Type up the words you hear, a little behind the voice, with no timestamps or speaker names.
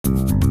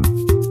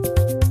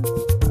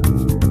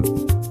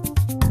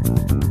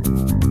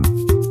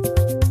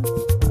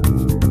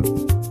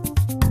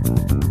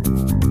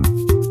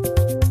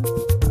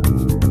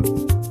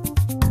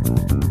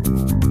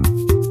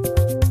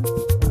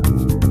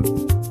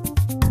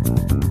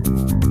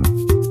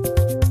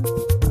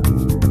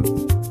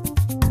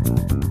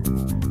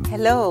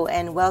Hello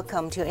and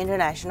welcome to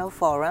International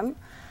Forum.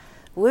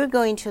 We're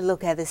going to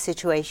look at the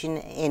situation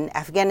in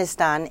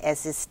Afghanistan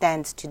as it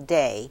stands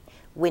today,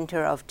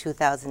 winter of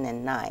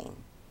 2009.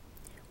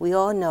 We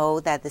all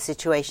know that the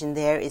situation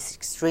there is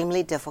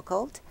extremely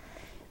difficult.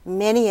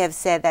 Many have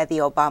said that the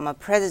Obama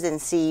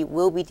presidency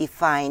will be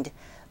defined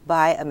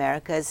by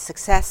America's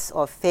success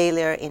or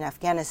failure in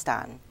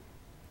Afghanistan.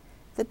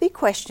 The big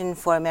question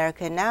for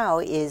America now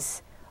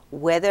is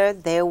whether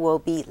there will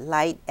be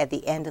light at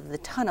the end of the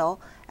tunnel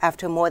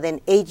after more than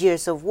 8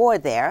 years of war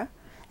there,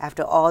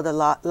 after all the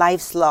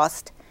lives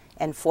lost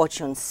and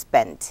fortunes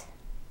spent.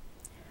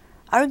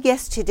 Our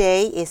guest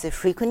today is a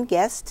frequent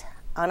guest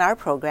on our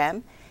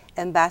program,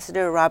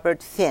 Ambassador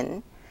Robert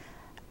Finn,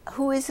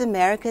 who is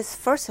America's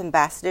first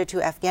ambassador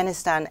to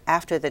Afghanistan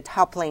after the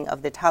toppling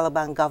of the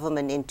Taliban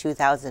government in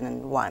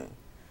 2001.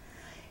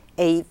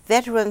 A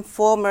veteran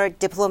former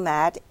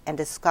diplomat and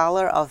a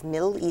scholar of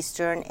Middle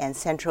Eastern and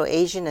Central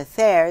Asian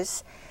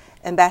affairs,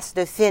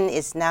 Ambassador Finn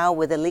is now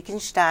with the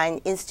Liechtenstein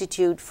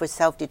Institute for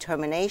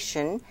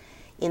Self-Determination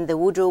in the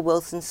Woodrow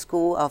Wilson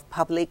School of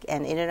Public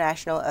and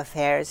International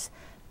Affairs,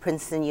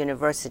 Princeton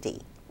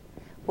University.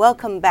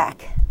 Welcome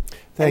back,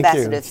 Thank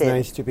Ambassador you. It's Finn.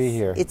 nice to be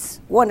here. It's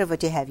wonderful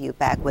to have you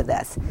back with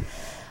us.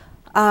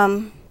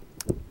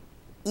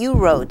 You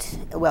wrote,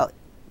 well,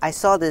 I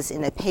saw this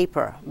in a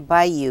paper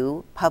by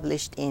you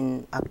published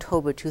in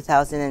October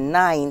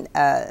 2009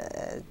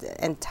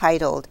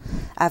 entitled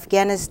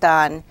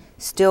Afghanistan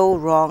Still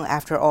Wrong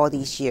After All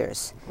These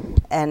Years.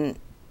 And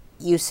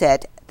you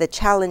said the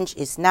challenge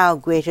is now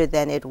greater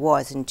than it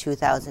was in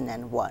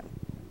 2001.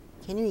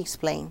 Can you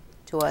explain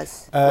to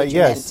us what you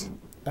yes.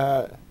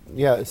 meant?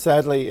 Yeah,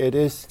 sadly it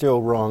is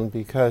still wrong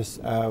because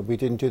we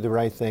didn't do the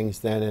right things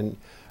then,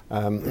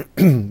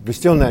 and we're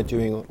still not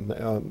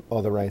doing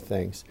all the right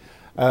things.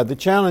 The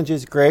challenge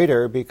is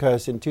greater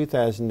because in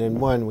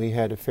 2001 we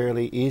had a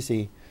fairly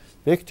easy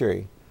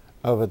victory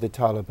over the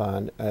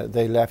Taliban.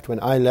 They left when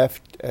I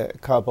left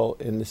Kabul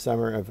in the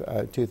summer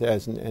of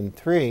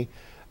 2003.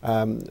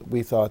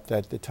 We thought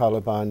that the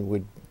Taliban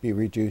would be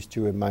reduced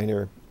to a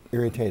minor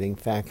irritating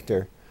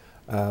factor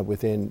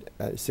within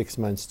 6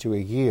 months to a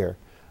year.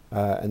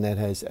 And that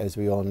has, as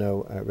we all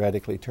know,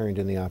 radically turned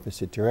in the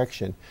opposite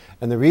direction.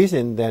 And the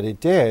reason that it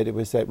did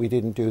was that we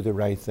didn't do the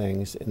right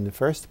things in the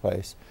first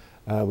place.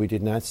 We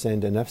did not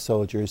send enough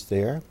soldiers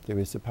there. There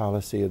was the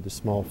policy of the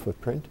small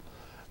footprint.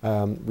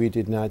 We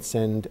did not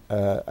send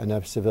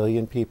enough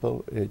civilian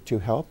people to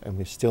help, and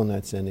we're still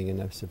not sending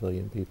enough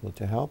civilian people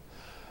to help.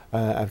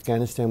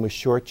 Afghanistan was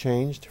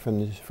shortchanged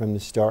from the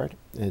start,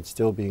 and it's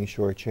still being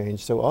shortchanged.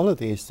 So all of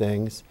these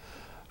things,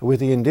 with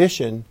the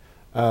addition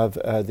of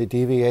the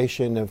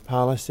deviation of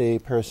policy,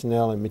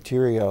 personnel, and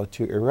material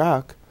to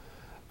Iraq,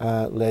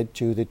 led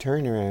to the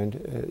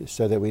turnaround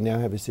so that we now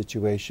have a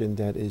situation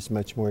that is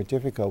much more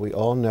difficult. We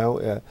all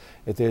know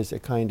if there's a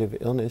kind of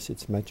illness,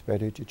 it's much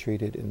better to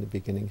treat it in the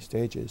beginning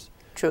stages.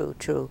 True.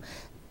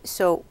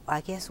 So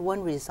I guess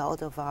one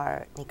result of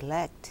our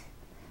neglect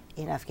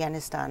in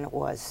Afghanistan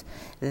was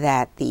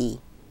that the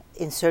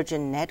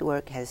insurgent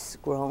network has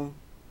grown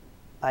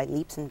by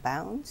leaps and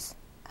bounds.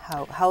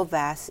 How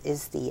vast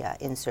is the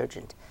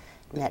insurgent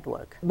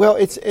network? Well,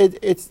 it's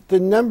the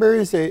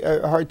numbers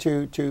are hard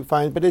to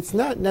find, but it's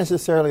not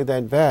necessarily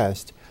that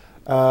vast.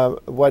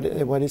 What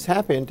has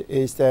happened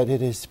is that it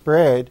has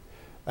spread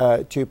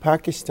to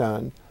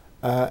Pakistan,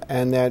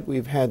 and that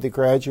we've had the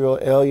gradual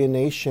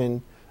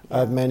alienation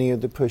of many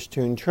of the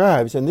Pashtun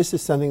tribes. And this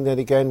is something that,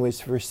 again,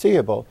 was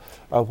foreseeable.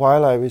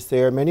 While I was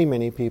there,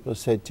 many people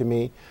said to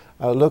me,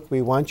 look,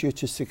 we want you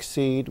to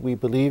succeed. We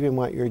believe in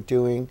what you're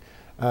doing.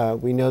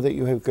 We know that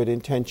you have good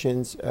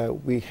intentions.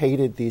 We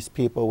hated these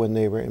people when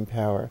they were in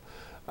power.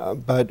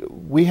 But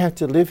we have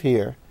to live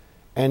here.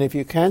 And if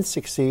you can't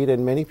succeed,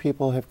 and many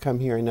people have come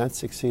here and not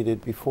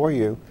succeeded before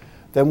you,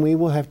 then we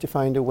will have to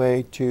find a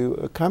way to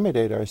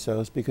accommodate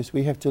ourselves because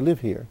we have to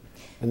live here.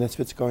 And that's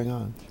what's going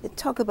on.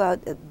 Talk about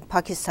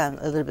Pakistan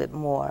a little bit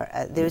more.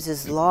 There's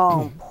this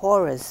long,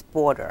 porous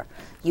border.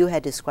 You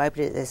had described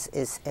it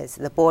as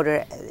the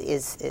border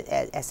is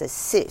as a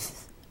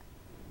sieve,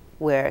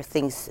 where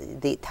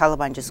the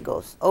Taliban just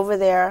goes over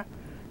there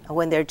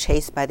when they're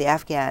chased by the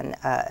Afghan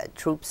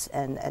troops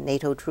and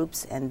NATO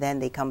troops, and then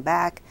they come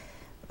back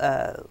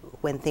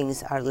when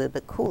things are a little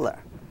bit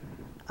cooler.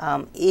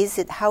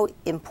 How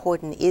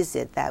important is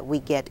it that we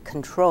get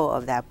control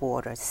of that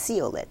border,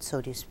 seal it,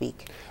 so to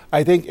speak?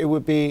 I think it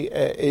would be,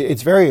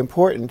 it's very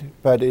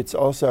important, but it's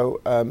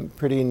also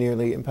pretty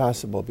nearly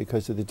impossible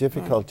because of the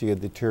difficulty of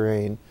the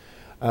terrain.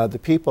 The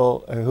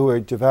people who are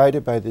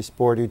divided by this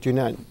border do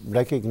not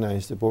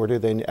recognize the border.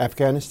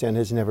 Afghanistan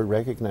has never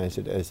recognized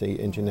it as an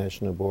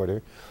international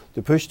border.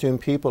 The Pashtun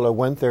people are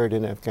 1/3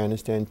 in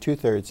Afghanistan,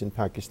 2/3 in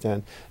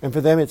Pakistan, and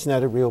for them it's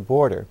not a real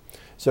border.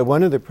 So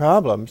one of the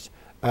problems,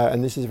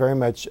 and this is very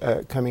much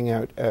coming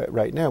out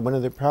right now, one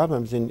of the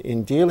problems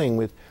in dealing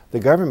with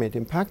the government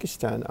in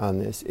Pakistan on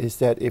this is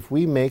that if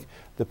we make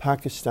the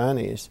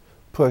Pakistanis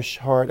push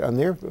hard on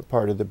their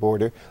part of the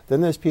border, then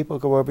those people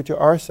go over to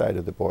our side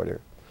of the border.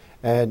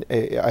 and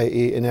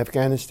i.e. in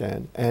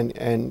Afghanistan.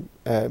 And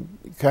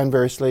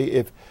conversely,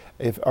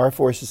 if our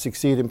forces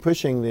succeed in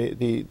pushing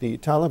the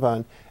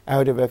Taliban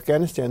out of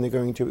Afghanistan, they're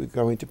going to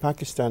go into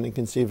Pakistan and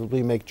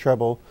conceivably make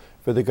trouble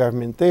for the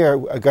government there,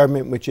 a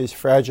government which is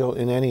fragile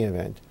in any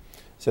event.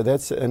 So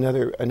that's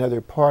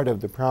another part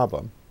of the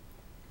problem.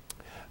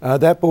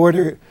 That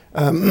border,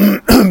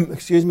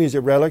 is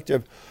a relic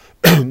of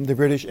the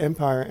British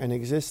Empire and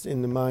exists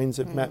in the minds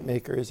of map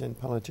makers and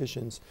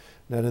politicians,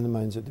 not in the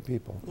minds of the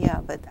people. Yeah,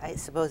 but I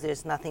suppose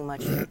there's nothing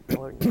much,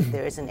 or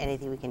there isn't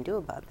anything we can do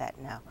about that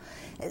now.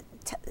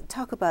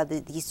 Talk about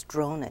these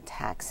drone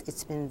attacks.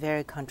 It's been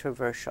very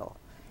controversial.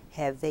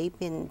 Have they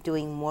been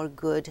doing more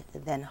good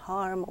than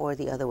harm, or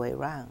the other way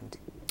around?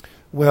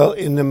 Well,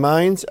 in the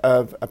minds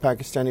of a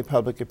Pakistani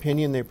public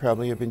opinion, they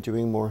probably have been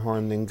doing more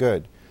harm than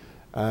good.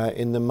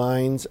 In the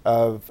minds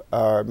of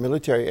our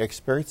military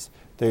experts,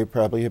 they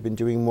probably have been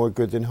doing more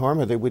good than harm,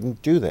 or they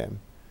wouldn't do them,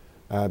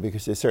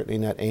 because they're certainly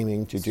not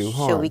aiming to do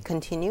harm. Shall we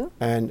continue?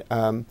 And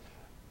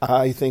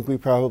I think we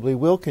probably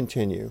will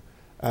continue.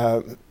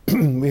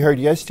 We heard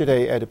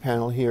yesterday at a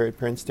panel here at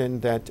Princeton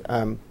that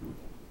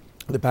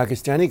the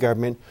Pakistani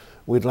government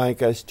would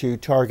like us to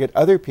target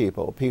other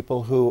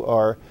people who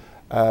are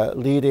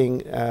leading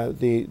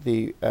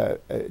the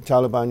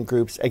Taliban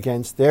groups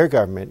against their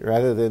government,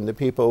 rather than the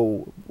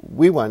people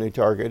we want to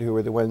target, who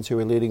are the ones who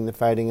are leading the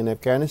fighting in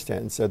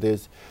Afghanistan. So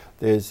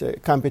there's a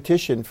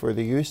competition for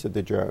the use of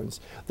the drones.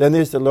 Then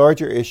there's the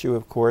larger issue,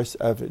 of course,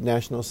 of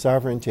national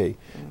sovereignty,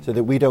 so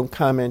that we don't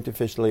comment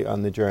officially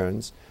on the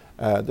drones.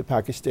 The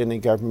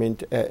Pakistani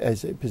government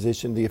has a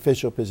position, the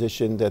official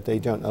position, that they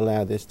don't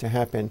allow this to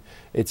happen.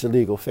 It's a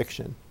legal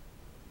fiction.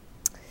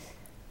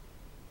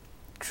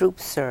 Troop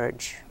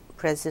surge.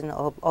 President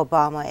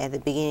Obama at the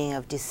beginning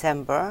of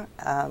December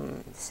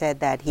said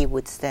that he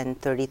would send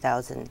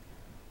 30,000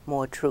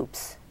 more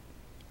troops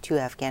to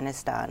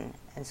Afghanistan.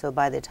 And so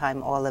by the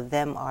time all of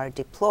them are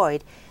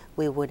deployed,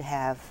 we would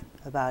have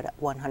about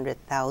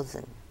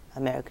 100,000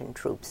 American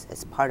troops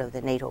as part of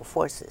the NATO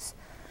forces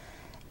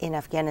in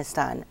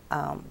Afghanistan.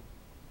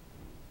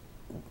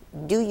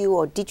 Do you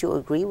or did you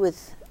agree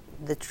with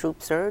the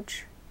troop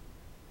surge?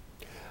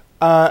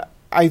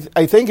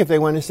 I think if they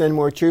want to send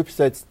more troops,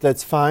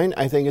 that's fine.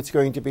 I think it's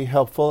going to be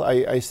helpful.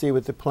 I see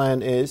what the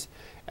plan is,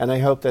 and I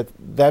hope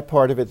that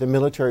part of it, the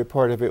military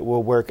part of it,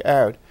 will work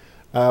out.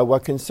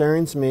 What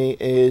concerns me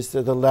is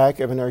the lack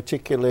of an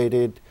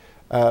articulated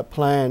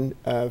plan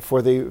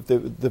for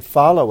the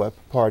follow-up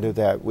part of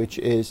that, which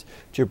is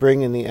to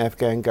bring in the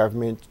Afghan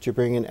government, to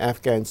bring in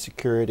Afghan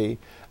security,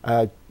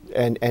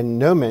 and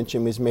no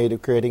mention was made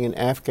of creating an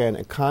Afghan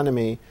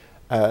economy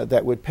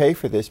that would pay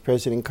for this.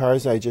 President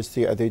Karzai just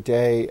the other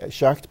day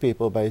shocked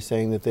people by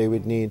saying that they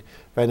would need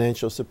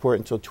financial support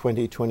until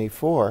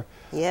 2024.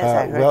 Yes,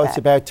 I heard well, that. It's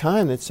about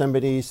time that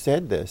somebody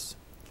said this.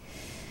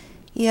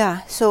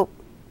 Yeah, so,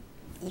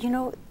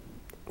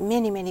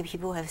 many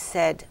people have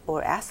said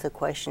or asked the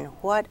question,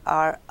 what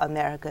are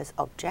America's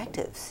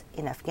objectives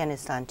in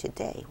Afghanistan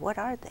today? What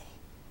are they?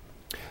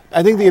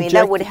 I think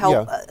that would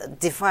help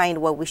define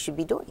what we should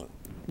be doing.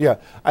 Yeah,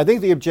 I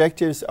think the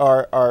objectives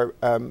are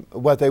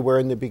what they were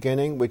in the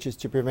beginning, which is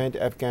to prevent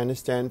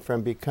Afghanistan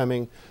from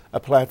becoming a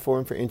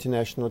platform for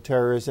international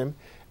terrorism.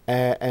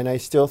 And I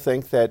still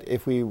think that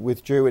if we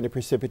withdrew in a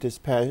precipitous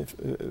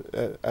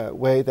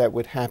way, that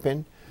would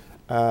happen,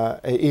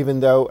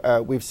 even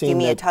though we've seen... You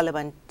mean a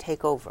Taliban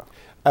takeover?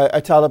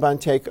 A Taliban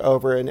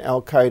takeover, an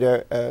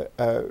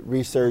Al-Qaeda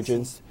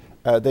resurgence.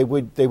 They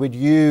would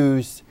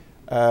use...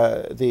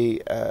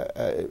 the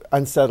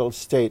unsettled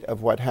state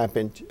of what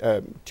happened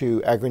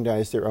to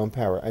aggrandize their own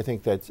power. I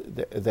think that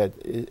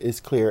is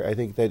clear. I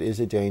think that is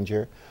a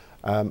danger.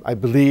 I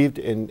believed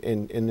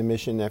in the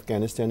mission in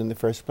Afghanistan in the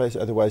first place.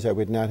 Otherwise, I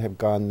would not have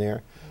gone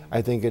there.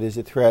 I think it is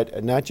a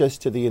threat not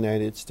just to the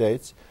United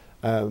States,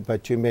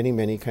 but to many,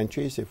 many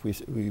countries. If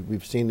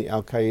we've seen the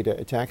Al-Qaeda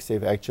attacks,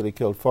 they've actually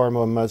killed far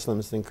more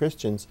Muslims than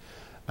Christians.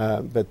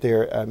 But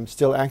they're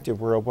still active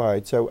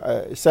worldwide. So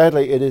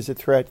sadly, it is a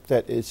threat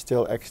that is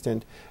still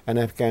extant, and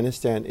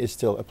Afghanistan is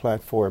still a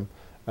platform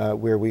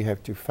where we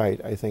have to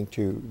fight, I think,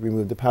 to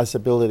remove the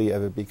possibility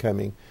of it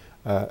becoming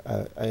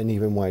an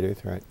even wider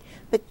threat.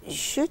 But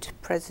should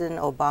President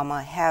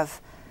Obama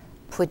have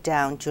put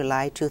down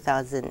July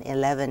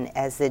 2011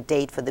 as the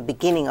date for the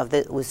beginning of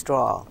the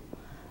withdrawal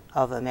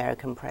of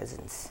American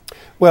presence?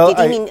 Well,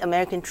 did he mean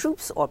American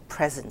troops or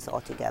presence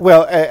altogether?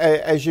 Well,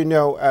 as you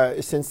know,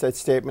 since that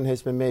statement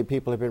has been made,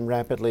 people have been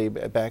rapidly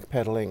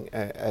backpedaling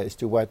as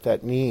to what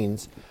that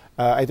means.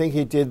 I think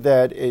he did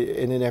that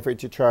in an effort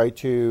to try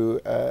to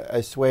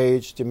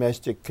assuage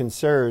domestic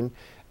concern.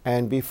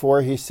 And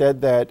before he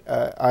said that,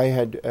 I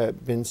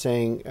had been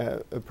saying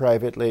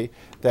privately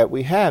that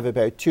we have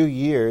about 2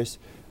 years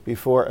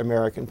before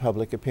American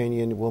public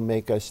opinion will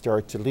make us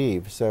start to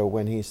leave. So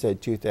when he said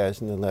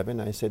 2011,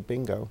 I said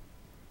bingo.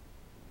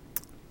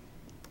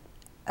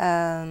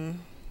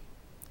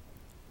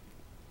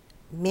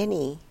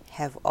 Many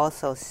have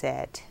also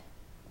said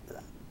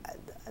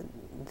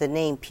the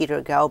name Peter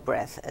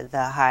Galbraith,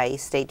 the high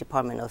State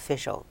Department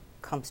official,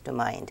 comes to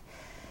mind.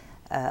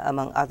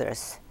 among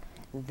others,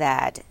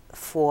 that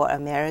for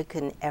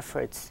American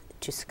efforts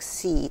to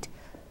succeed,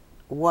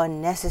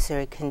 one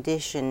necessary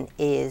condition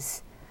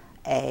is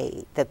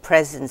the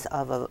presence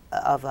of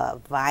a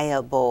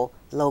viable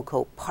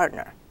local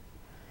partner.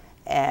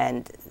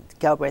 And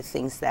Gilbert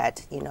thinks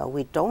that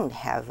we don't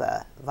have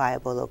a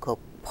viable local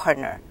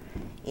partner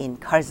in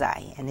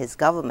Karzai and his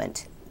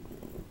government.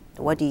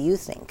 What do you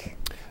think?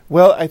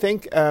 Well, I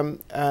think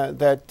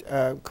that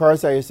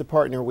Karzai is the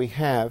partner we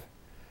have,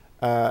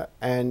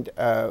 and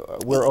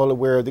we're all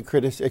aware of the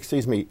Karzai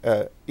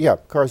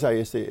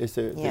is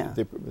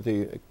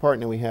the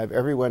partner we have.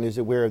 Everyone is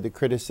aware of the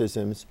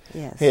criticisms.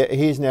 Yes.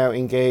 He's now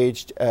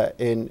engaged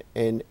in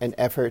an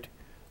effort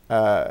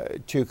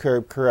to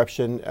curb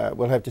corruption.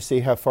 We'll have to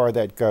see how far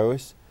that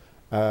goes.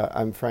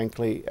 I'm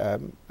frankly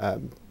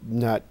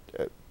not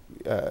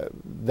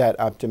that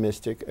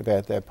optimistic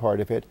about that part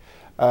of it.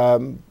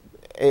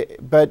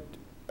 But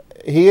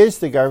he is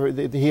the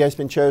government. He has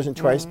been chosen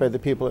twice by the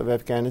people of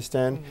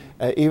Afghanistan,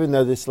 even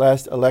though this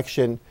last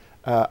election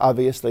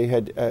obviously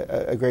had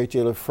a great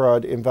deal of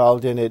fraud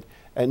involved in it.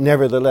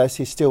 Nevertheless,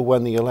 he still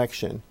won the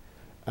election,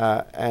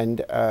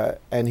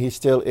 and he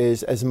still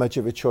is as much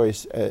of a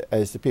choice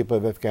as the people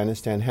of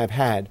Afghanistan have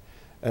had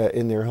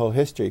in their whole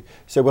history.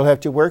 So we'll have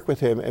to work with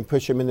him and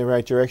push him in the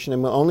right direction,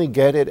 and we'll only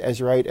get it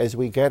as right as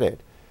we get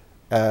it.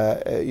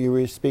 You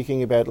were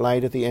speaking about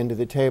light at the end of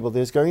the table.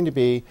 There's going to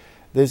be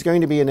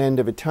an end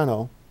of a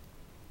tunnel,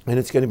 and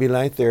it's going to be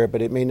light there, but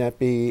it may not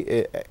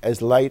be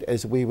as light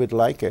as we would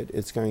like it.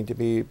 It's going to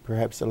be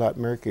perhaps a lot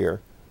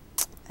murkier.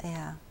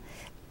 Yeah.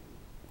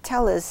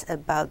 Tell us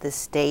about the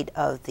state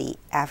of the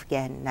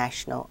Afghan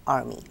National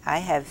Army. I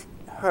have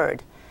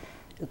heard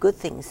good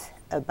things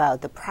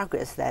about the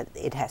progress that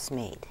it has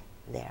made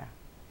there.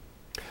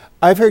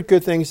 I've heard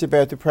good things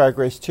about the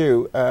progress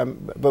too,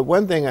 but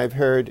one thing I've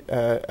heard,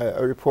 a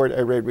report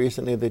I read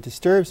recently that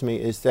disturbs me,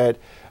 is that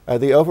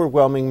the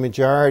overwhelming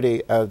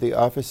majority of the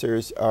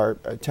officers are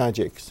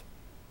Tajiks.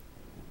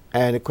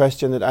 And a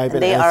question that I've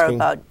been asking...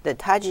 They are about, the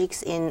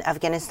Tajiks in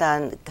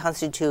Afghanistan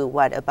constitute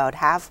what, about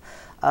half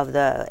of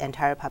the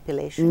entire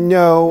population?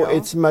 No,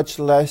 it's much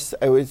less.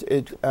 I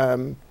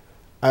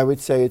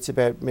would say it's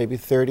about maybe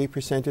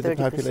 30% of the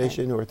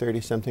population, or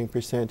 30-something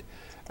percent.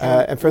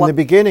 And from the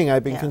beginning,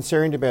 I've been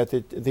concerned about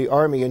the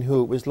army and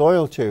who it was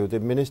loyal to. The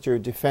Minister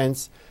of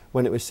Defense,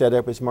 when it was set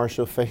up, was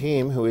Marshal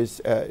Fahim, who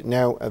is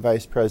now a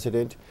vice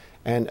president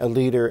and a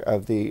leader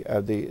of the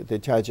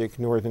Tajik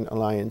Northern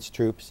Alliance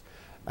troops.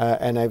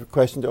 And I've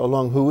questioned all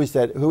along, who is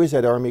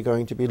that army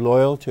going to be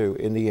loyal to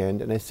in the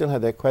end? And I still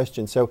have that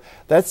question. So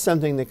that's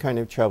something that kind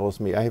of troubles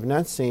me. I have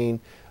not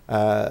seen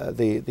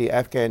the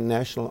Afghan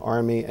National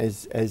Army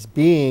as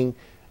being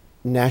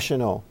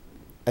national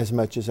as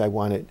much as I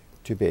want it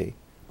to be.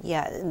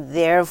 Yeah,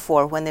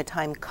 therefore, when the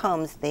time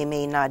comes, they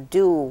may not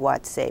do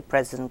what, say,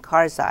 President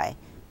Karzai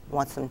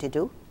wants them to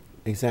do?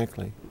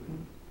 Exactly.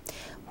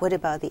 What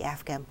about the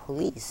Afghan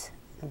police?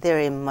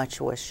 They're in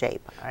much worse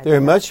shape, aren't they? They're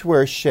in much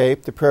worse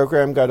shape. The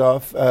program got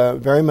off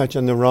very much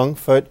on the wrong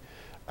foot.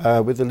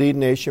 With the Lead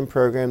Nation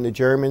program, the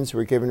Germans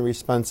were given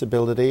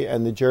responsibility,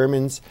 and the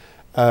Germans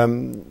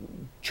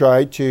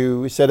tried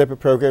to set up a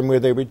program where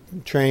they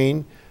would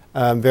train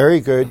very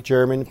good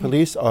German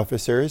police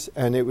officers,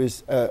 and it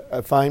was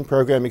a fine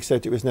program,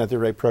 except it was not the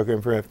right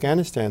program for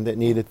Afghanistan, that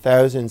needed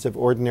thousands of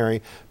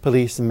ordinary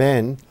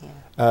policemen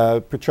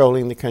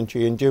patrolling the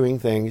country and doing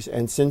things.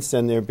 And since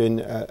then, there have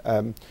been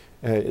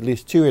at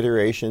least two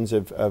iterations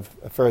of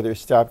further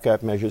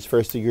stopgap measures.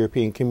 First, the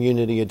European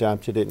community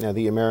adopted it. Now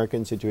the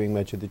Americans are doing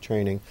much of the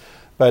training.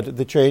 But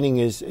the training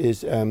is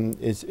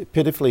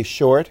pitifully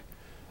short.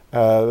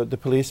 The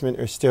policemen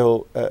are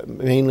still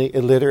mainly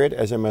illiterate,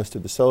 as are most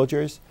of the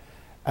soldiers.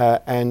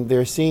 And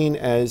they're seen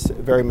as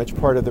very much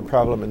part of the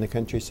problem in the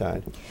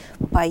countryside.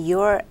 By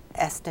your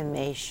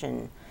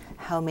estimation,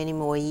 how many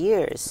more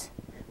years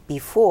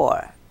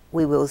before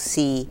we will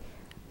see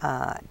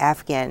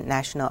Afghan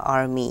National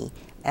Army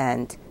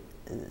and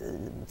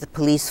the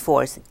police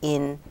force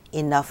in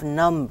enough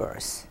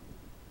numbers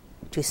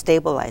to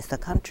stabilize the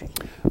country?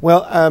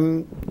 Well,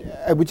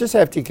 I would just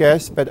have to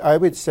guess, but I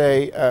would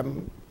say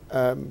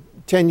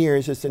 10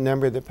 years is the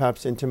number that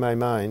pops into my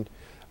mind.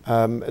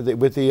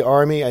 With the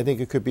Army, I think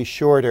it could be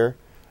shorter.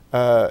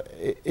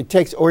 It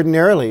takes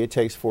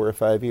 4 or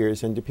 5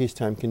 years under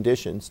peacetime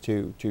conditions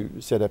to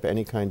set up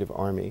any kind of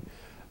army.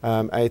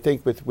 I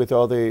think with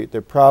all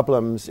the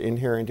problems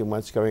inherent in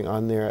what's going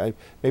on there,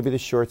 maybe the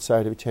short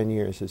side of 10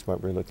 years is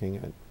what we're looking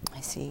at.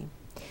 I see.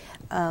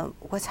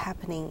 What's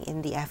happening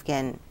in the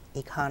Afghan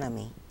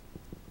economy?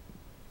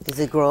 Is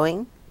it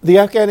growing? The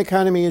Afghan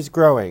economy is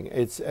growing.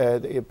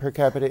 The per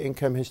capita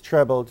income has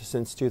trebled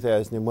since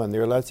 2001.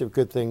 There are lots of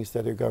good things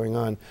that are going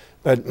on,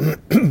 but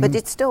but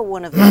it's still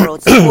one of the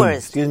world's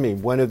poorest. Excuse me.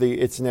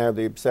 It's now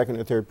the second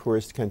or third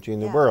poorest country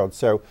in the world.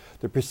 So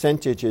the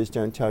percentages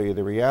don't tell you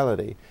the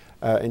reality.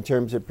 In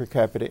terms of per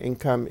capita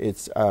income,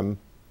 it's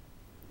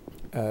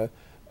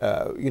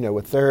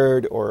a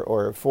third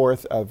or a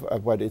fourth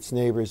of what its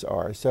neighbors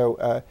are.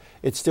 So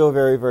it's still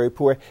very, very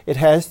poor. It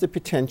has the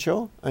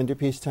potential, under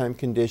peacetime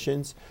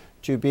conditions,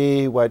 to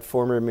be what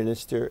former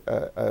Minister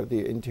of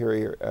the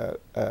Interior,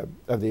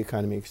 of the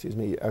Economy,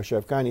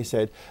 Ashraf Ghani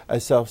said, a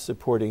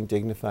self-supporting,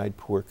 dignified,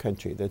 poor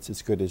country. That's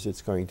as good as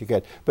it's going to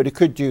get. But it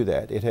could do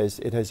that. It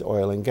has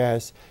oil and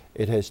gas.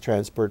 It has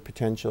transport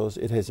potentials.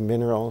 It has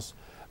minerals.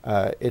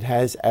 It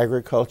has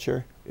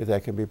agriculture, if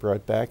that can be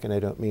brought back, and I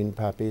don't mean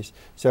poppies.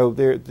 So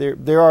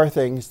there are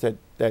things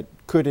that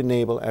could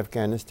enable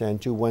Afghanistan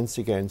to once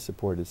again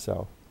support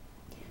itself.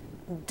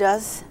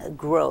 Does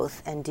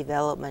growth and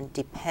development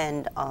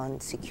depend on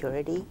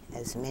security,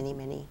 as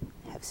many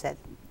have said?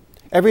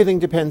 Everything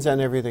depends on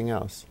everything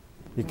else.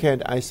 You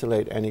can't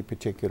isolate any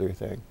particular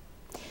thing.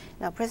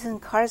 Now,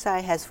 President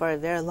Karzai has for a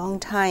very long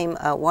time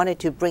wanted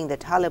to bring the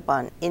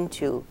Taliban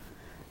into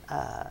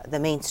the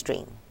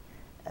mainstream.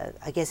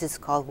 I guess it's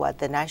called what,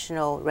 the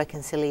National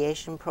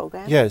Reconciliation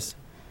Program? Yes.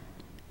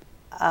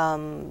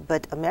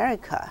 But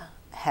America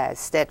has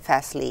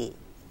steadfastly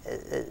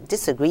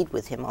disagreed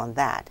with him on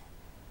that.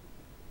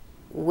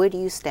 Where do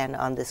you stand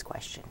on this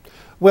question?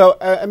 Well,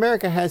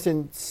 America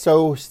hasn't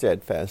so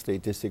steadfastly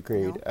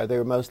disagreed. No? They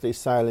were mostly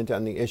silent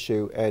on the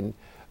issue, and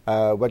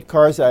what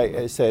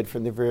Karzai said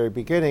from the very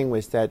beginning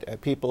was that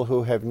people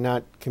who have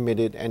not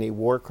committed any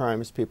war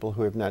crimes, people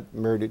who have not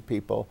murdered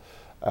people,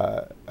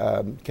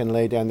 can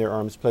lay down their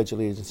arms, pledge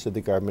allegiance to the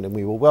government, and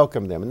we will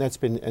welcome them. And that's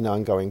been an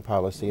ongoing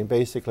policy. And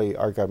basically,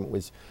 our government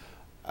was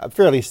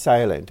fairly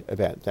silent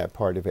about that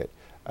part of it.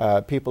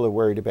 People are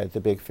worried about the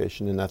big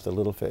fish and not the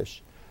little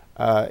fish.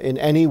 In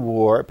any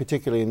war,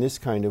 particularly in this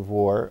kind of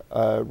war,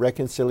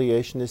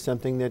 reconciliation is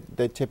something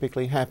that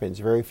typically happens.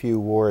 Very few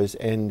wars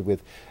end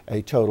with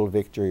a total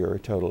victory or a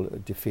total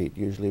defeat.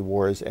 Usually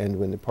wars end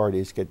when the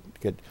parties get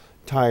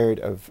tired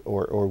of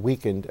or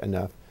weakened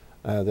enough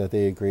that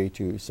they agree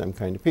to some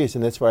kind of peace.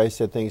 And that's why I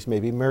said things may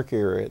be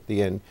murkier at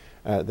the end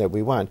that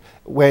we want.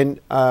 When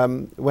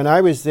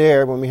I was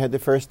there, when we had the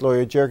first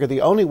lawyer, Jirga,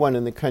 the only one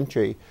in the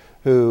country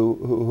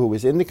who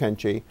was in the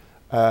country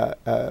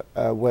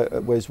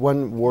was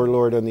one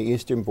warlord on the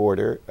eastern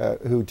border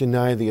who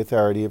denied the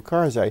authority of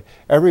Karzai.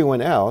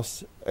 Everyone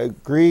else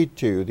agreed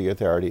to the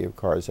authority of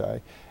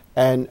Karzai.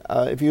 And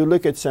if you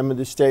look at some of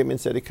the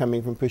statements that are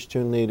coming from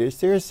Pashtun leaders,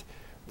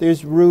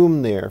 there's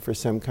room there for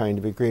some kind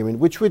of agreement,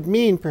 which would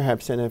mean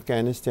perhaps an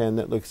Afghanistan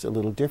that looks a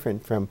little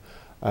different from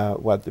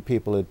what the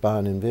people at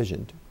Bonn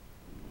envisioned.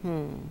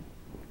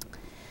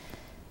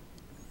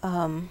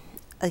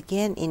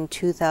 Again, in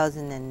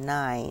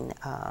 2009,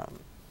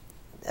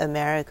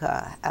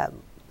 America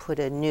put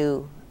a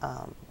new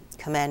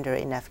commander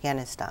in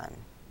Afghanistan,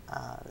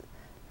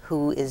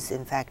 who is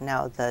in fact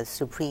now the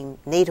supreme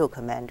NATO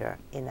commander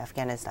in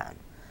Afghanistan,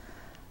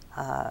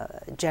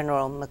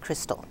 General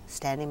McChrystal,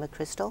 Stanley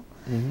McChrystal.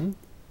 Mm-hmm.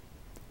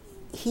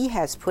 He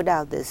has put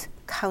out this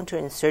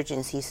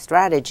counterinsurgency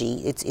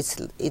strategy.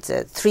 It's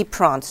a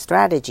three-pronged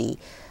strategy.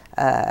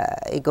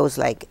 It goes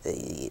like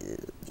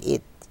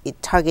it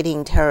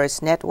targeting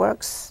terrorist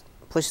networks,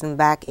 push them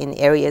back in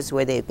areas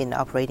where they've been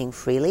operating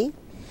freely,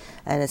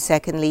 and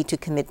secondly, to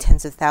commit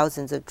tens of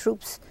thousands of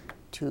troops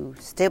to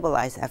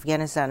stabilize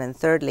Afghanistan, and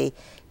thirdly,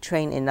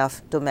 train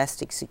enough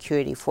domestic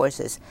security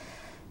forces.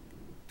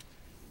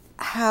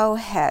 How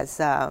has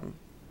the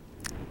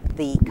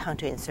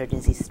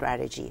counterinsurgency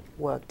strategy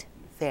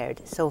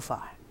fared so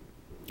far?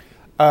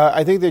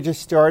 I think they're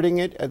just starting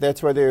it.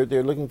 That's why they're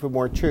looking for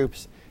more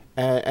troops.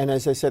 And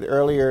as I said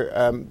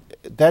earlier,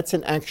 that's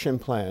an action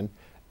plan.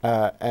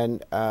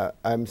 And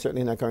I'm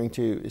certainly not going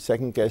to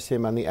second-guess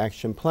him on the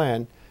action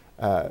plan.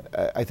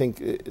 I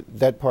think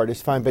that part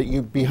is fine.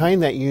 But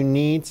behind that, you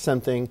need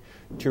something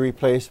to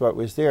replace what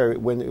was there.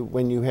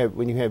 When you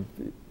have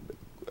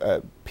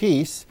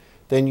peace,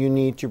 then you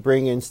need to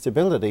bring in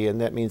stability,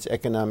 and that means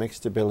economic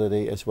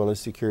stability as well as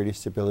security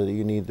stability.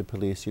 You need the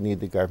police, you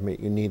need the government,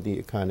 you need the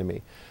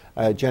economy.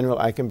 General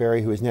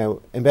Eikenberry, who is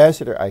now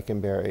Ambassador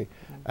Eikenberry,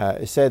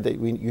 said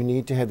that you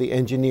need to have the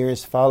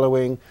engineers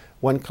following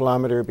 1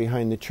 kilometer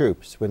behind the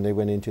troops when they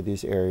went into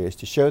these areas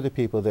to show the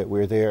people that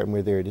we're there and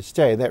we're there to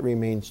stay. That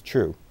remains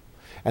true.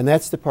 And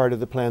that's the part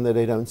of the plan that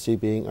I don't see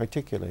being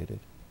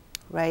articulated.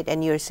 Right,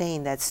 and you're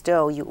saying that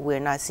still we're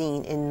not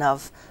seeing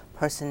enough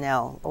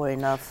personnel or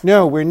enough...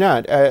 No, we're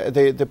not.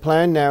 The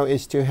plan now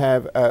is to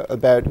have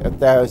about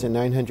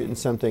 1,900 and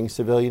something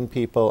civilian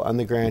people on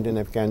the ground in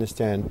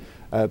Afghanistan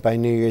by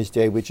New Year's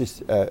Day, which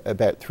is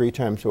about 3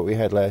 times what we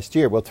had last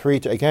year. Well,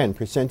 again,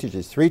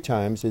 percentages, 3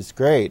 times is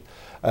great,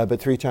 but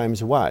 3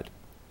 times what?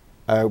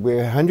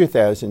 We're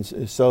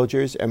 100,000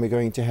 soldiers, and we're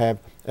going to have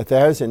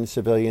 1,000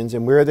 civilians,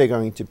 and where are they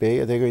going to be?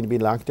 Are they going to be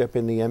locked up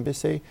in the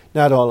embassy?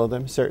 Not all of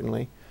them,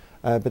 certainly.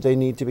 But they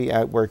need to be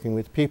out working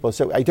with people.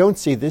 So I don't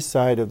see this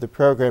side of the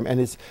program,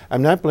 and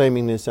I'm not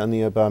blaming this on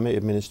the Obama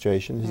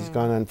administration. This has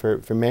gone on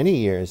for many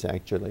years,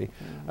 actually,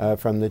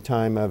 from the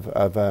time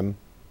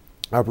of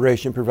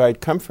Operation Provide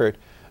Comfort,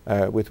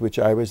 with which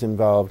I was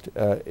involved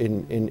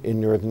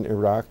in northern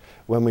Iraq,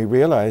 when we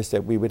realized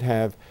that we would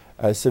have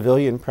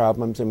civilian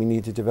problems, and we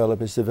need to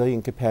develop a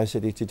civilian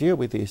capacity to deal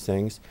with these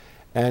things,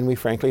 and we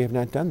frankly have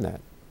not done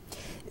that.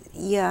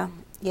 Yeah,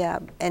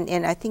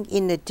 and I think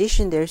in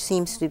addition there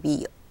seems to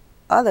be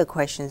other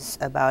questions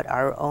about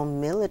our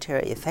own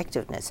military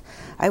effectiveness.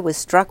 I was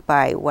struck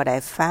by what I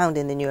found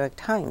in the New York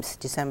Times,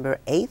 December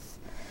 8th,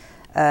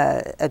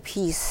 a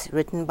piece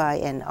written by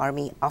an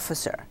Army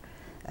officer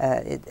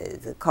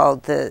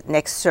called The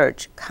Next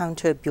Surge,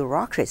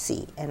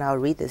 Counter-Bureaucracy, and I'll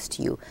read this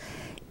to you.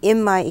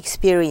 In my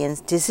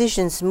experience,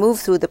 decisions move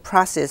through the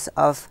process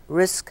of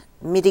risk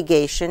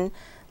mitigation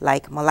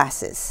like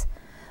molasses.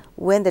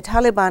 When the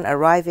Taliban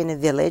arrive in a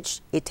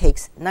village, it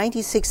takes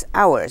 96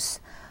 hours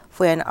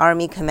for an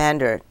army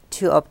commander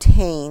to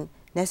obtain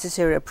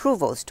necessary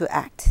approvals to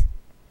act.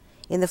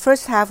 In the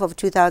first half of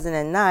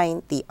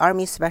 2009, the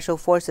Army Special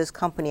Forces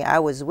company I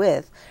was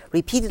with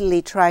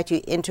repeatedly tried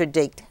to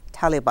interdict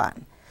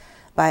Taliban.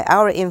 By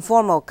our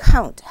informal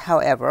count,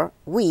 however,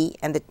 we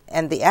and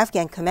the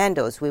Afghan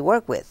commandos we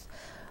work with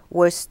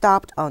were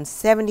stopped on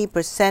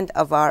 70%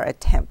 of our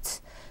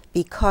attempts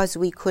because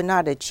we could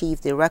not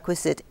achieve the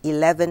requisite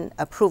 11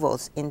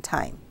 approvals in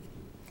time.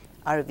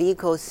 Our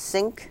vehicles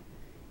sink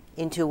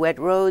into wet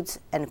roads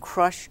and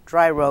crush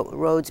dry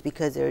roads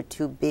because they're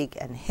too big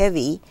and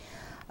heavy,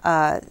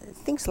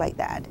 things like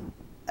that.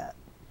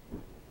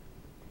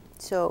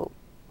 So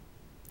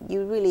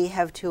you really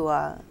have to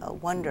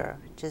wonder,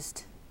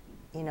 just,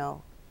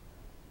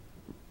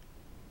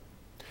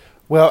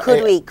 well,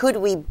 could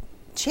we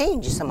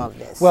change some of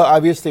this? Well,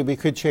 obviously we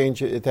could change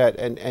that,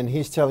 and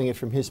he's telling it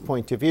from his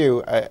point of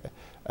view.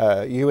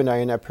 You and I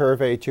are not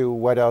purvey to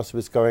what else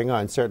was going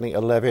on. Certainly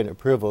 11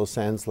 approvals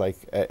sounds like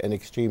an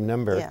extreme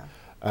number. Yeah.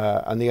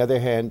 On the other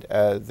hand,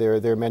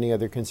 there are many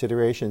other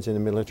considerations in a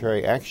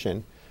military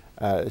action,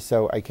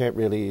 so I can't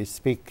really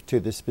speak to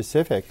the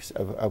specifics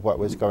of what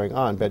was going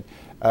on. But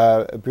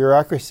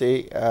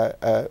bureaucracy,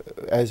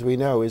 as we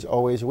know, is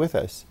always with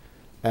us.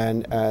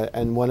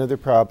 And one of the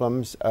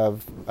problems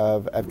of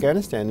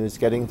Afghanistan is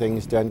getting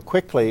things done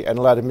quickly, and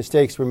a lot of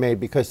mistakes were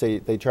made because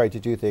they tried to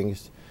do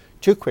things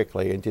too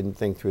quickly and didn't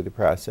think through the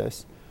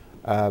process.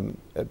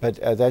 But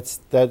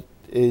that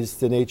is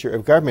the nature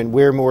of government.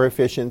 We're more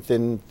efficient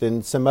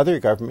than some other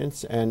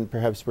governments, and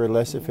perhaps we're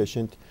less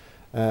efficient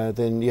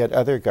than yet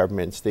other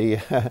governments.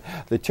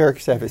 The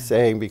Turks have a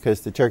saying,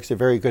 because the Turks are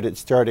very good at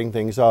starting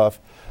things off,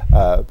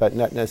 but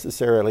not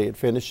necessarily at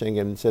finishing.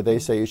 And so they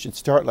say you should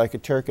start like a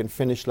Turk and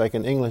finish like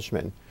an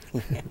Englishman.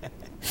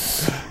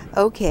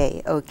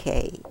 Okay.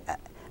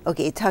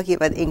 Talking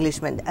about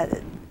Englishmen,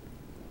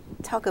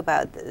 talk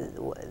about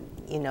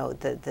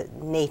the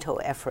NATO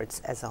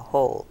efforts as a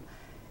whole.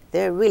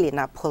 They're really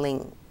not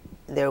pulling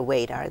their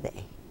weight, are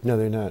they? No,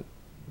 they're not.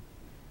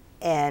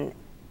 And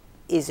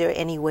is there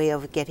any way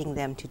of getting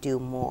them to do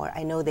more?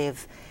 I know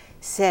they've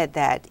said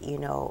that,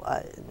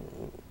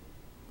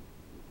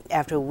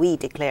 after we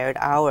declared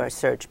our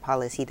surge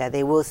policy, that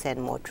they will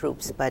send more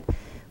troops. But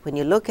when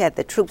you look at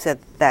the troops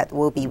that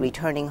will be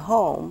returning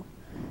home,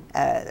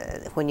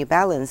 when you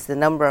balance the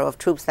number of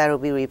troops that will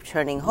be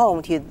returning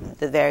home to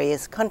the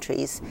various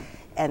countries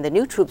and the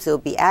new troops they'll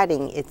be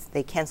adding,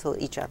 they cancel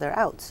each other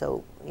out.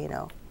 So,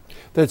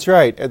 That's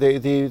right.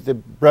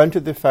 The brunt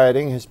of the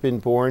fighting has been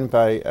borne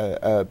by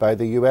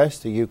the U.S.,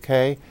 the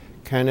U.K.,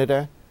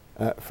 Canada,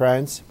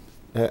 France,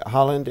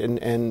 Holland,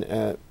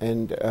 and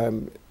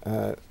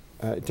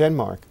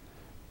Denmark.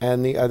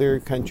 And the other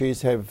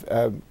countries have,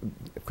 of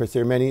course,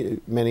 there are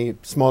many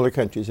smaller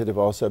countries that have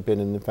also been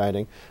in the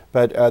fighting,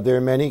 but there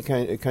are many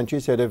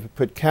countries that have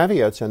put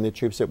caveats on the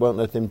troops that won't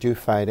let them do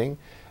fighting.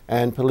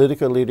 And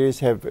political leaders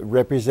have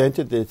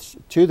represented this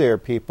to their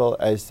people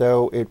as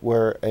though it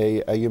were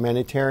a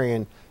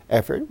humanitarian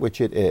effort,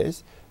 which it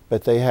is,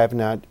 but they have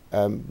not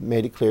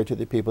made it clear to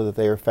the people that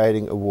they are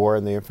fighting a war,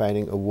 and they are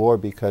fighting a war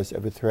because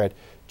of a threat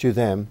to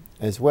them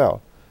as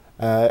well.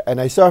 And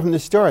I saw from the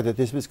start that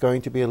this was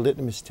going to be a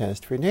litmus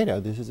test for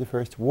NATO. This is the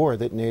first war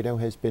that NATO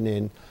has been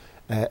in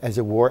as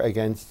a war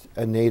against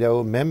a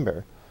NATO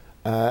member.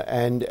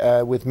 And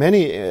with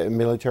many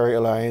military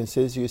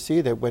alliances, you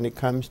see that when it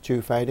comes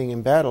to fighting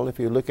in battle, if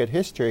you look at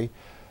history,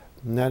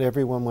 not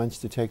everyone wants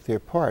to take their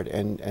part,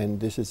 and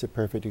this is a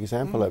perfect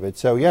example of it.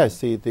 So yes,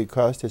 the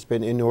cost has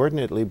been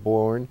inordinately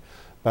borne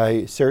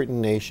by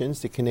certain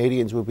nations. The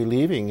Canadians will be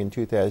leaving in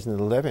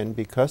 2011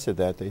 because of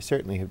that. They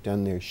certainly have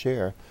done their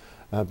share,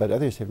 but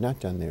others have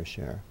not done their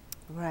share.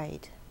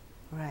 Right.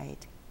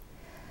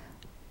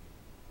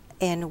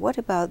 And what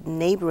about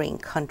neighboring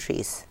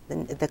countries,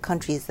 the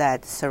countries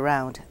that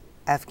surround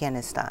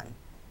Afghanistan,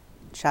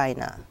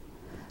 China?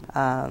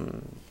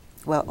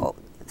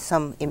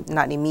 Some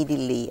not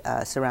immediately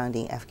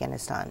surrounding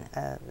Afghanistan,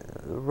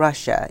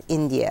 Russia,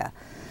 India.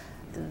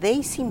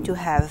 They seem to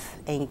have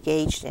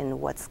engaged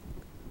in what's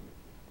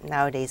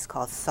nowadays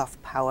called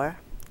soft power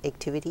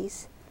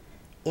activities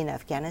in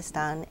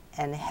Afghanistan,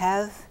 and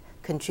have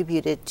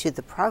contributed to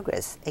the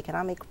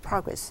economic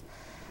progress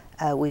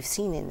we've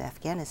seen in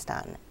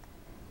Afghanistan.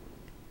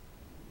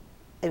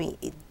 I mean,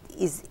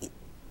 is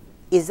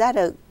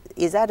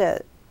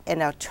that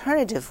an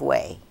alternative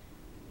way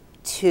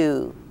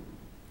to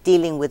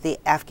dealing with the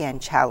Afghan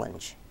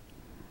challenge?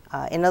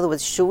 In other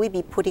words, should we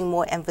be putting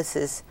more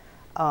emphasis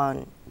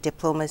on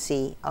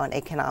diplomacy, on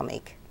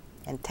economic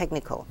and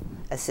technical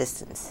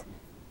assistance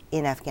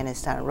in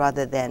Afghanistan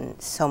rather than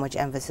so much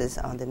emphasis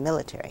on the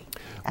military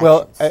actions?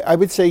 Well, I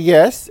would say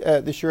yes.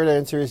 The short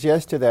answer is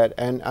yes to that.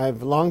 And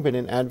I've long been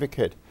an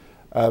advocate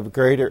of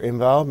greater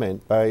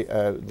involvement by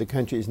the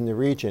countries in the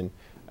region,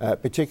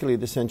 particularly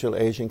the Central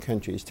Asian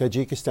countries.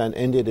 Tajikistan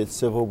ended its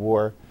civil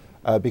war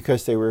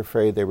because they were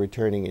afraid they were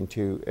turning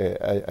into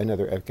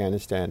another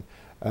Afghanistan.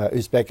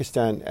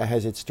 Uzbekistan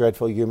has its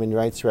dreadful human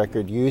rights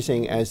record,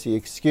 using as the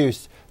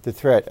excuse the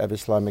threat of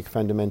Islamic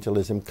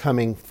fundamentalism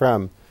coming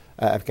from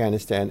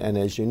Afghanistan. And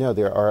as you know,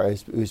 there are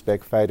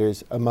Uzbek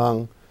fighters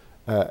among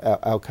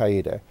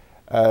Al-Qaeda.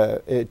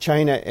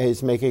 China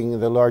is making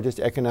the largest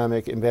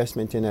economic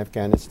investment in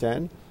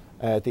Afghanistan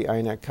at the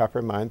Aynak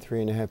copper mine,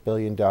 $3.5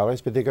 billion.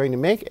 But they're going to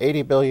make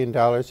 $80 billion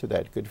for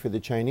that. Good for the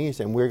Chinese,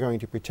 and we're going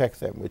to protect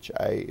them, which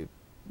I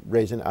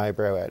raise an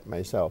eyebrow at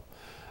myself.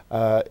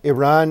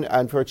 Iran,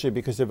 unfortunately,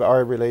 because of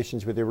our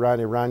relations with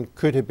Iran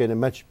could have been a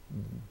much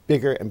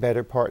bigger and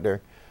better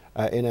partner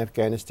in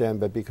Afghanistan,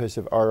 but because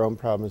of our own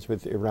problems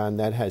with Iran,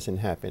 that hasn't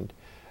happened.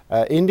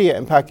 India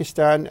and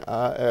Pakistan,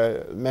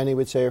 many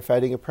would say, are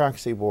fighting a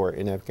proxy war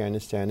in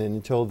Afghanistan, and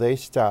until they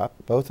stop,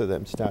 both of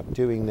them stop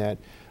doing that,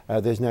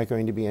 there's not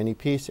going to be any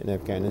peace in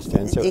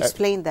Afghanistan. So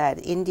explain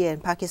that. India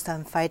and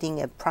Pakistan fighting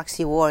a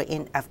proxy war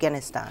in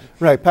Afghanistan.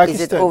 Right.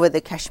 Pakistan, is it over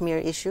the Kashmir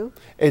issue?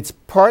 It's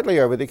partly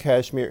over the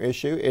Kashmir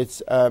issue.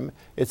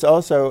 It's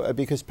also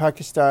because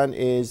Pakistan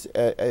is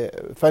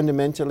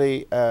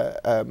fundamentally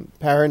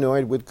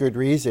paranoid with good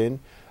reason,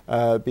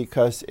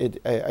 because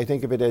I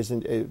think of it as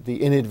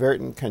the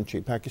inadvertent country.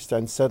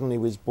 Pakistan suddenly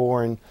was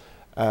born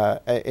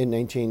in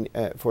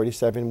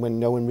 1947 when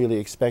no one really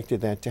expected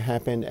that to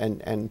happen,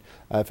 and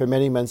for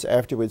many months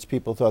afterwards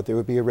people thought there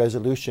would be a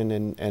resolution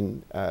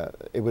and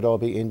it would all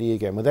be India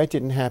again. Well, that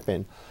didn't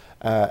happen,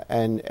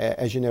 and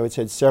as you know, it's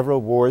had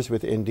several wars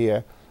with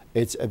India.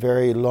 It's a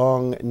very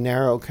long,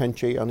 narrow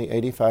country, only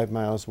 85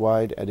 miles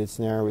wide at its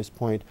narrowest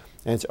point,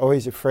 and it's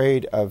always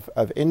afraid of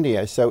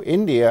India. So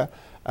India,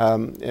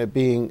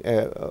 being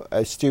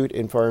astute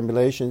in foreign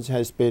relations,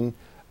 has been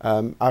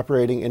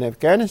operating in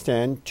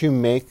Afghanistan to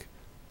make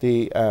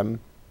the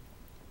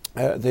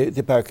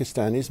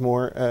Pakistanis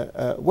more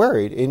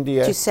worried.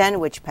 India to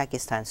sandwich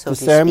Pakistan, so to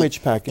sandwich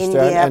speak. Pakistan,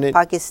 India, and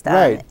Pakistan,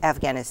 right,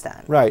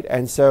 Afghanistan. Right,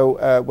 and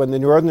so when the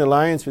Northern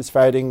Alliance was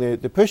fighting the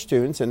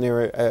Pashtuns, and there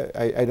were,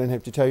 I don't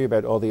have to tell you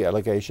about all the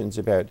allegations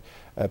about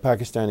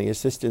Pakistani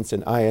assistance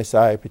and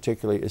ISI,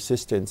 particularly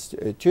assistance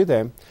to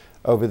them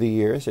over the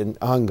years and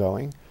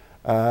ongoing.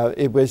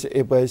 It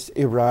was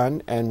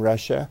Iran and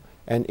Russia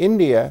and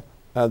India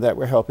that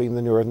were helping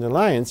the Northern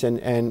Alliance,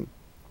 and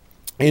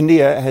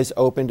India has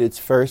opened its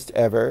first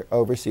ever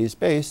overseas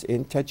base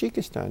in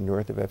Tajikistan,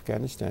 north of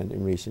Afghanistan,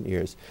 in recent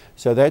years.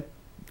 So that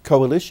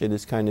coalition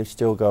is kind of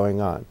still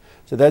going on.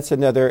 So that's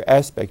another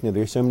aspect. Now,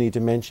 there are so many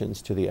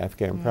dimensions to the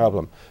Afghan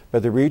problem,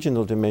 but the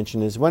regional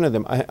dimension is one of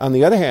them. On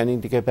the other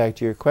hand, to get back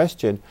to your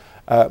question,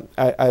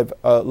 I've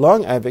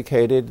long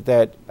advocated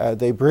that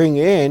they bring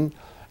in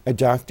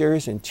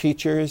doctors and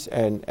teachers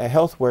and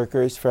health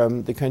workers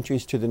from the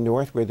countries to the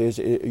north where there's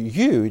a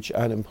huge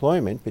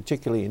unemployment,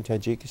 particularly in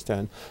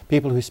Tajikistan,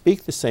 people who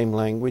speak the same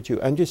language, who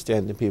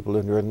understand the people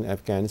of northern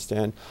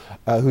Afghanistan,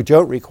 who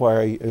don't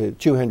require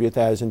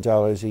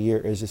 $200,000 a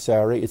year as a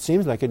salary. It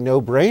seems like a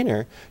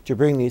no-brainer to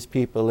bring these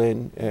people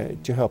in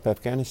to help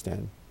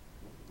Afghanistan.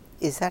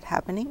 Is that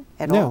happening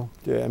at all?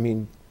 No, I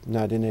mean,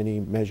 not in any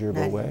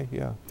measurable way,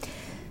 yeah.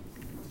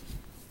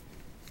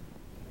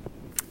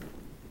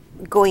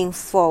 Going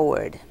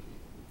forward,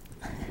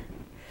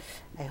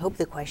 I hope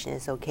the question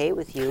is okay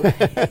with you.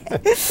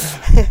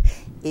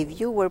 If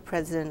you were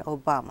President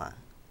Obama,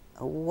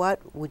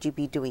 what would you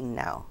be doing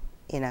now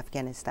in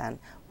Afghanistan?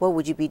 What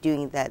would you be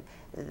doing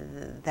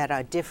that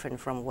are different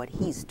from what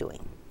he's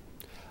doing?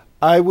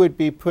 I would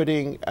be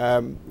putting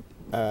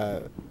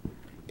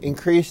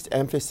increased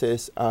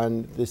emphasis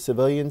on the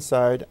civilian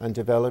side, on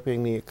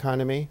developing the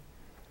economy,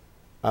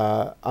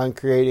 on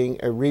creating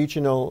a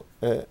regional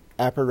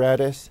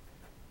apparatus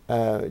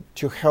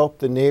to help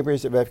the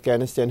neighbors of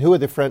Afghanistan, who are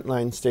the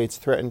frontline states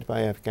threatened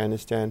by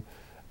Afghanistan,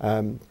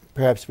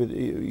 perhaps with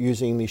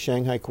using the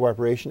Shanghai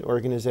Cooperation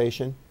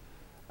Organization.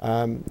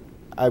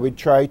 I would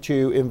try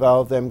to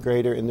involve them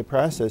greater in the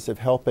process of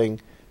helping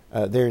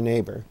their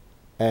neighbor,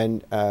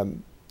 and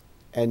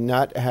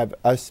not have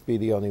us be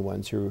the only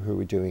ones who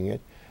are doing it.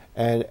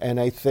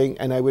 And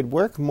I would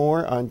work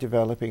more on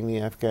developing the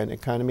Afghan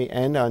economy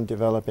and on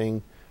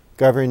developing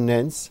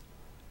governance,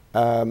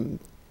 and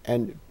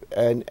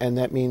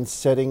that means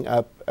setting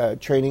up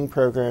training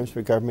programs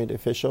for government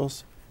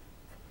officials,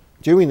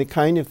 doing the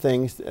kind of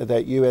things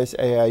that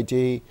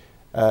USAID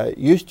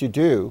used to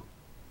do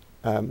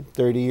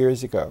 30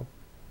 years ago.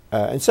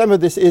 And some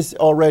of this is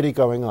already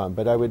going on,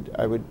 but I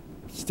would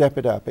step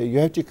it up. You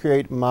have to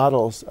create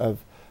models of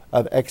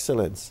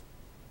excellence.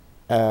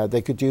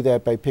 They could do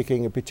that by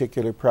picking a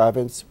particular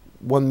province,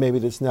 one maybe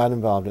that's not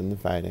involved in the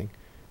fighting,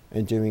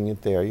 and doing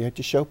it there. You have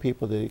to show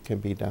people that it can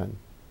be done.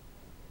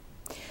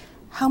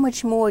 How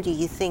much more do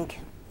you think,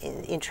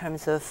 in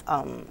terms of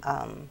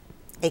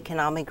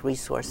economic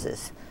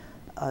resources,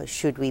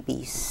 should we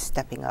be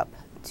stepping up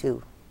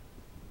to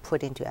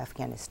put into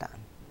Afghanistan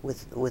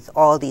with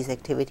all these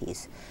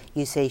activities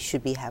you say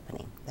should be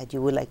happening, that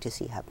you would like to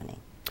see happening?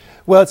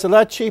 Well, it's a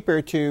lot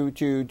cheaper to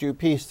do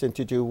peace than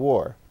to do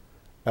war.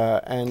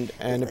 And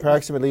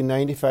approximately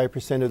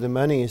 95% of the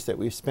monies that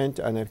we've spent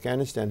on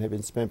Afghanistan have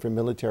been spent for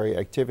military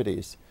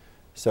activities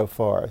so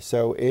far.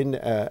 So in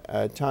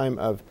a time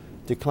of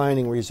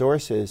declining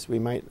resources, we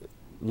might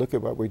look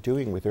at what we're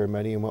doing with our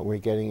money and what we're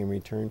getting in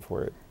return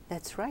for it.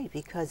 That's right,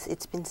 because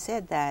it's been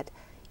said that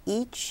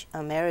each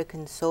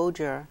American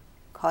soldier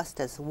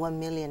cost us $1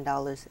 million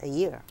a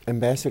year.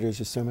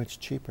 Ambassadors are so much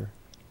cheaper.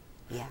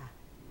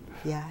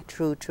 Yeah,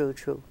 true.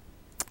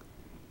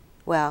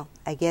 Well,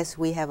 I guess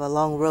we have a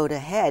long road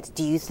ahead.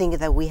 Do you think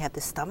that we have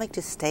the stomach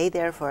to stay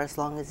there for as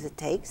long as it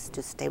takes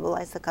to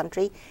stabilize the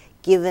country,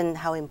 given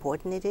how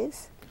important it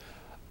is?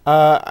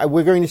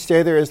 We're going to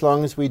stay there as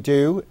long as we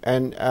do,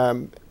 and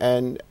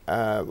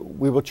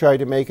we will try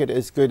to make it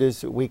as good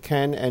as we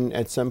can, and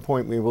at some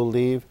point we will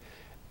leave.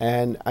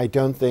 And I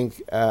don't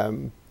think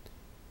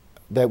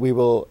that we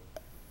will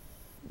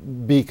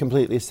be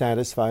completely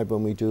satisfied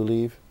when we do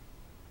leave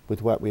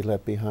with what we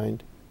left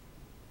behind.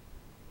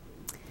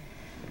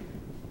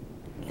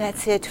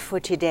 That's it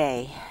for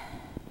today.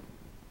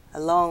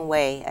 A long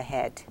way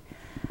ahead.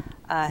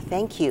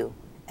 Thank you,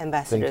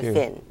 Ambassador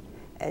Finn.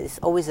 It's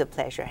always a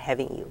pleasure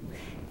having you.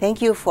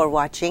 Thank you for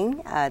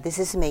watching. This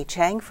is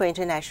Cheng for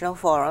International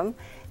Forum,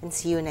 and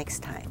see you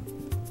next time.